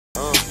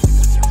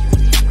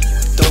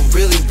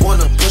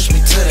wanna push me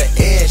to the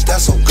edge,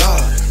 that's on God.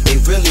 They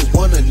really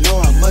wanna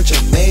know how much I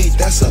made,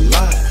 that's a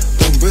lie.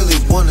 Don't really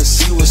wanna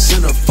see what's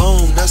in her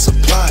phone, that's a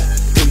plot.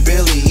 Can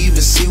barely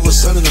even see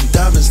what's under them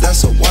diamonds,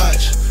 that's a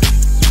watch.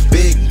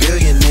 Big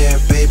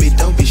billionaire, baby,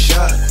 don't be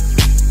shy.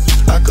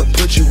 I could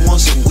put you on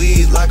some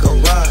weed like a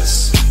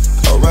Ross,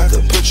 or I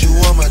could put you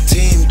on my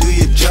team, do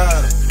your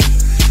job.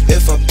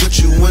 If I put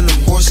you in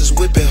them horses,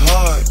 whip it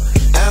hard.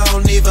 I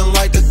don't even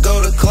like to go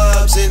to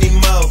clubs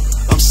anymore.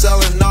 I'm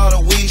selling all the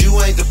weed, you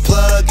ain't the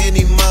plug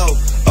anymore.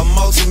 A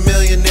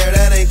multi-millionaire,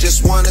 that ain't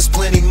just one, it's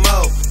plenty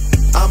more.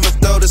 I'ma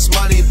throw this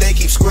money, they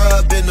keep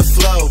scrubbing the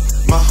flow.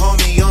 My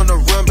homie on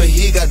the run, but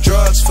he got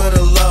drugs for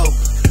the low.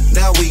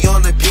 Now we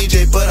on the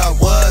PJ, but I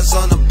was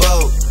on the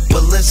boat.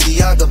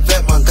 Balenciaga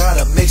vet, my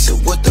gotta mix it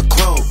with the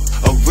chrome.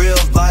 A real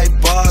life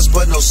boss,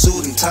 but no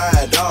suit and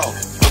tie at all.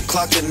 I'm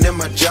clocking in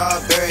my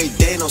job every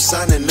day, no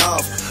signing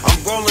off. I'm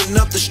rolling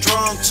up the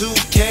strong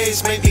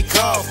 2Ks, make me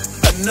cough.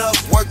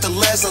 Enough work to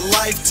last a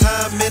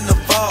lifetime in the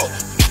vault.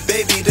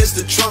 Baby, this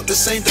the trunk,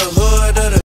 this ain't the hood of the